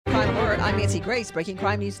I'm Nancy Grace. Breaking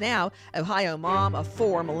crime news now. Ohio mom of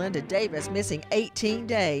 4, Melinda Davis, missing 18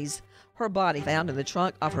 days. Her body found in the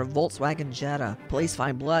trunk of her Volkswagen Jetta. Police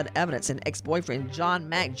find blood evidence in ex-boyfriend John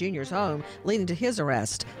Mack Jr.'s home, leading to his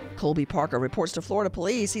arrest. Colby Parker reports to Florida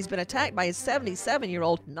police he's been attacked by his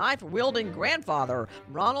 77-year-old knife-wielding grandfather,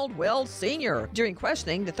 Ronald Wells Sr. During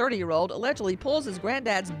questioning, the 30-year-old allegedly pulls his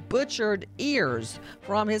granddad's butchered ears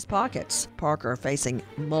from his pockets. Parker facing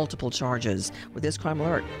multiple charges. With this Crime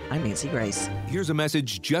Alert, I'm Nancy Grace. Here's a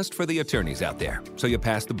message just for the attorneys out there. So you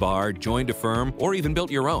passed the bar, joined a firm, or even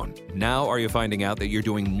built your own. Now are you finding out that you're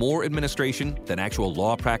doing more administration than actual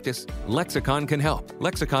law practice? Lexicon can help.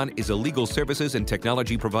 Lexicon is a legal services and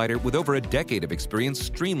technology provider with over a decade of experience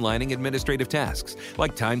streamlining administrative tasks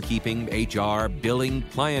like timekeeping, HR, billing,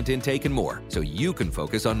 client intake, and more, so you can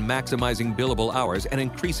focus on maximizing billable hours and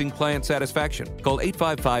increasing client satisfaction. Call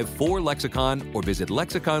 855-4-LEXICON or visit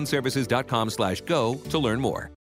lexiconservices.com/go to learn more.